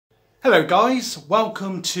Hello guys,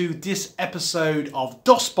 welcome to this episode of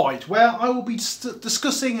Dosbite, where I will be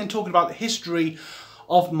discussing and talking about the history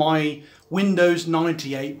of my Windows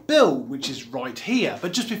 98 build, which is right here.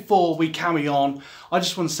 But just before we carry on, I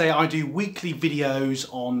just want to say I do weekly videos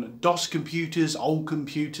on DOS computers, old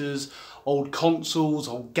consoles,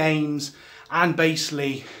 old games, and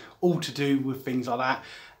basically all to do with things like that,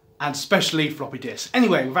 and especially floppy disks.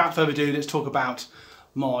 Anyway, without further ado, let's talk about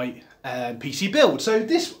my PC build. So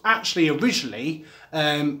this actually originally,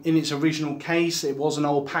 in its original case, it was an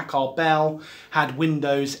old Packard Bell, had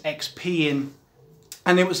Windows XP in,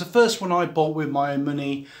 and it was the first one I bought with my own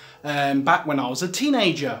money back when I was a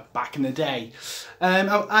teenager, back in the day.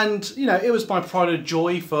 And you know, it was my pride and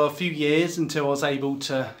joy for a few years until I was able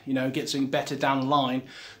to, you know, get something better down the line.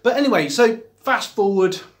 But anyway, so fast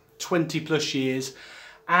forward 20 plus years,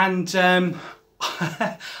 and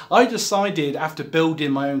I decided, after building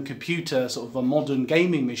my own computer, sort of a modern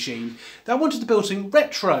gaming machine, that I wanted to build something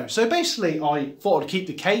retro. So basically I thought I'd keep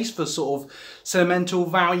the case for sort of sentimental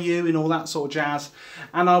value and all that sort of jazz,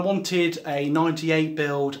 and I wanted a 98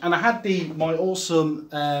 build, and I had my awesome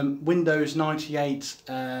Windows 98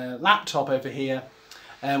 laptop over here,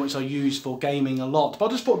 which I use for gaming a lot, but I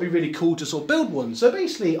just thought it'd be really cool to sort of build one. So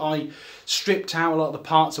basically I stripped out a lot of the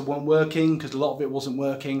parts that weren't working, because a lot of it wasn't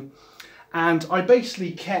working. And I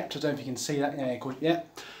basically kept, I don't know if you can see that, yeah.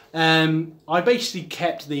 I basically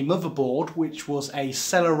kept the motherboard, which was a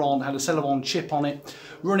Celeron, had a Celeron chip on it,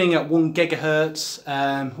 running at 1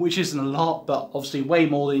 gigahertz, which isn't a lot, but obviously way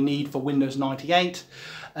more than you need for Windows 98.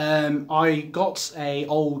 I got I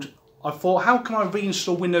thought, how can I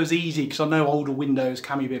reinstall Windows easy? Because I know older Windows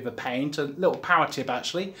can be a bit of a pain. So a little power tip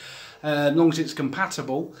actually, as long as it's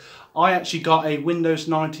compatible. I actually got a Windows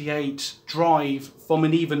 98 drive from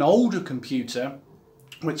an even older computer,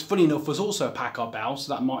 which funny enough was also a Packard Bell,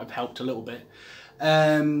 so that might have helped a little bit,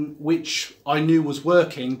 which I knew was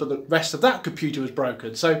working, but the rest of that computer was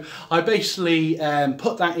broken. So I basically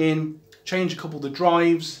put that in, changed a couple of the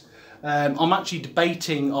drives. I'm actually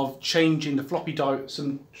debating of changing the floppy drive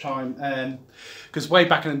sometime, because way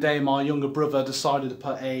back in the day my younger brother decided to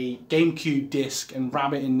put a GameCube disc and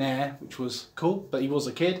ram it in there, which was cool, but he was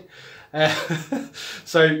a kid.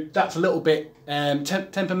 So that's a little bit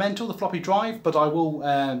temperamental, the floppy drive, but I will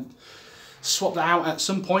swap that out at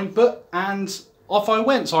some point. And off I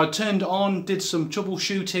went. So I turned it on, did some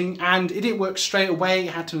troubleshooting, and it didn't work straight away.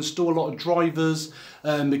 I had to install a lot of drivers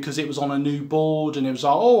because it was on a new board, and it was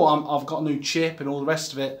like, oh, I've got a new chip and all the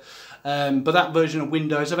rest of it. But that version of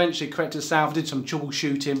Windows eventually corrected itself, did some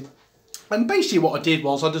troubleshooting. And basically what I did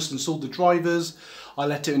was I just installed the drivers, I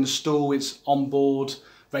let it install its onboard,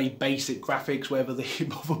 very basic graphics, whatever the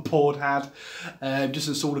motherboard had, just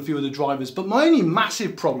installed a few of the drivers. But my only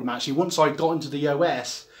massive problem actually, once I got into the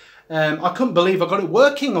OS, I couldn't believe I got it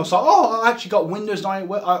working. I was like, oh, I actually got Windows 9.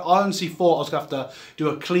 I honestly thought I was going to have to do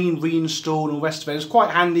a clean reinstall and all the rest of it. It was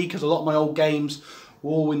quite handy because a lot of my old games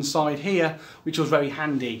were all inside here, which was very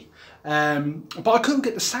handy. But I couldn't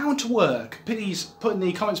get the sound to work. Please put in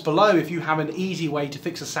the comments below if you have an easy way to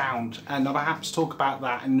fix the sound, and I'll perhaps talk about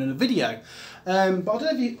that in a video. But I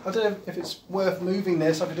don't know if it's worth moving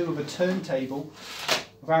this. I could do it with a turntable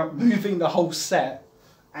without moving the whole set.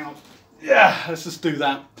 Hang on. Yeah, let's just do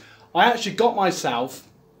that. I actually got myself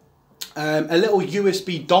a little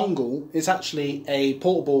USB dongle. It's actually a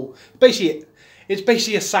portable, it's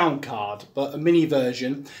basically a sound card, but a mini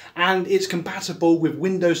version, and it's compatible with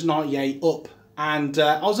Windows 98 up. And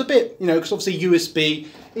I was a bit, you know, because obviously USB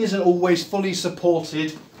isn't always fully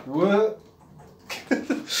supported.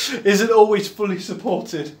 Isn't always fully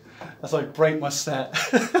supported as I break my set.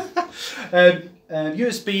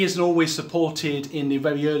 USB isn't always supported in the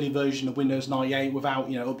very early version of Windows 98 without,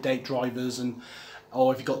 you know, update drivers,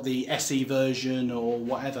 or if you've got the SE version or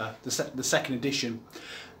whatever, the second edition.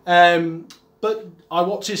 But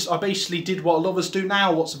I basically did what a lot of us do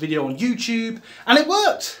now, watch a video on YouTube, and it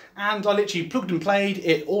worked. And I literally plugged and played,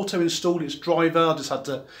 it auto-installed its driver. I just had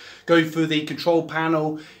to go through the control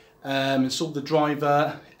panel, install the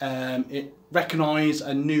driver, it recognised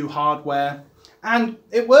a new hardware, and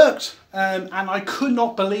it worked. And I could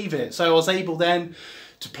not believe it. So I was able then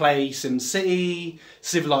to play SimCity,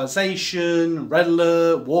 Civilization, Red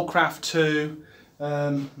Alert, Warcraft 2.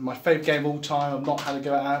 My favourite game of all time. I've not had a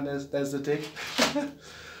go at that. There's the dig.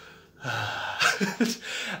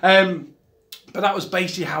 But that was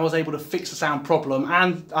basically how I was able to fix the sound problem.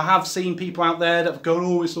 And I have seen people out there that have gone,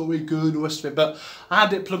 oh, it's not really good, and the rest of it. But I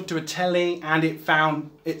had it plugged to a telly, and it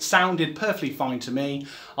sounded perfectly fine to me.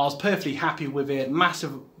 I was perfectly happy with it.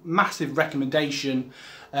 Massive recommendation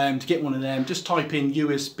to get one of them. Just type in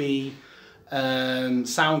USB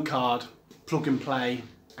sound card, plug and play,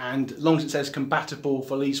 and as long as it says compatible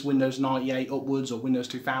for at least Windows 98 upwards or Windows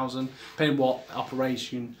 2000, depending on what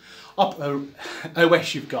OS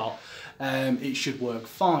you've got, it should work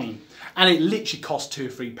fine. And it literally costs £2 or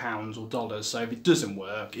 £3 or dollars, so if it doesn't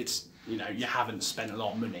work, it's, you know, you haven't spent a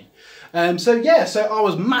lot of money. So yeah, so I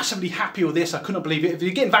was massively happy with this. I couldn't believe it. If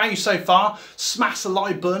you're getting value so far, smash the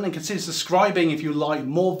like button and consider subscribing if you like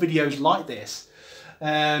more videos like this.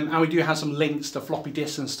 And we do have some links to floppy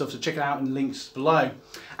disks and stuff, so check it out in the links below.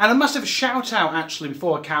 And a massive shout out, actually,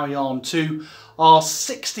 before I carry on, to our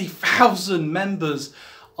 60,000 members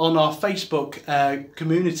on our Facebook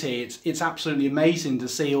community. It's absolutely amazing to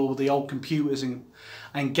see all the old computers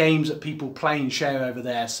and games that people play and share over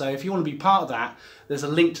there. So if you want to be part of that, there's a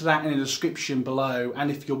link to that in the description below. And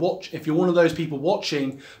if you're one of those people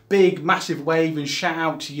watching, big massive wave and shout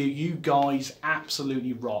out to you. You guys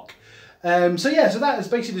absolutely rock. So yeah, so that is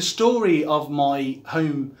basically the story of my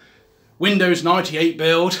home Windows 98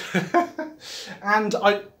 build. And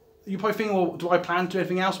you're probably thinking, well, do I plan to do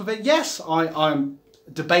anything else with it? Yes, I'm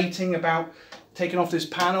debating about taking off this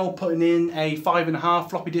panel, putting in a 5.5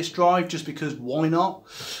 floppy disk drive, just because why not?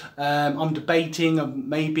 I'm debating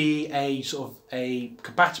maybe a sort of a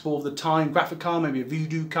compatible of the time graphic card, maybe a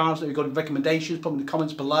Voodoo card. So if you've got any recommendations, put them in the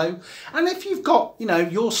comments below. And if you've got, you know,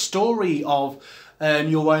 your story of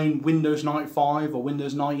your own Windows 95 or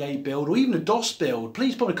Windows 98 build, or even a DOS build,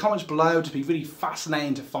 please put in the comments below. It'd be really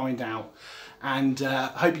fascinating to find out. And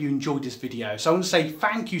hope you enjoyed this video. So I want to say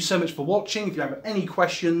thank you so much for watching. If you have any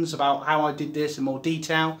questions about how I did this in more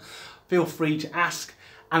detail, feel free to ask.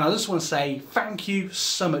 And I just want to say thank you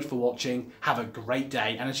so much for watching. Have a great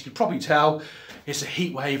day. And as you can probably tell, it's a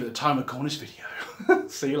heat wave at the time of recording this video.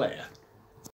 See you later.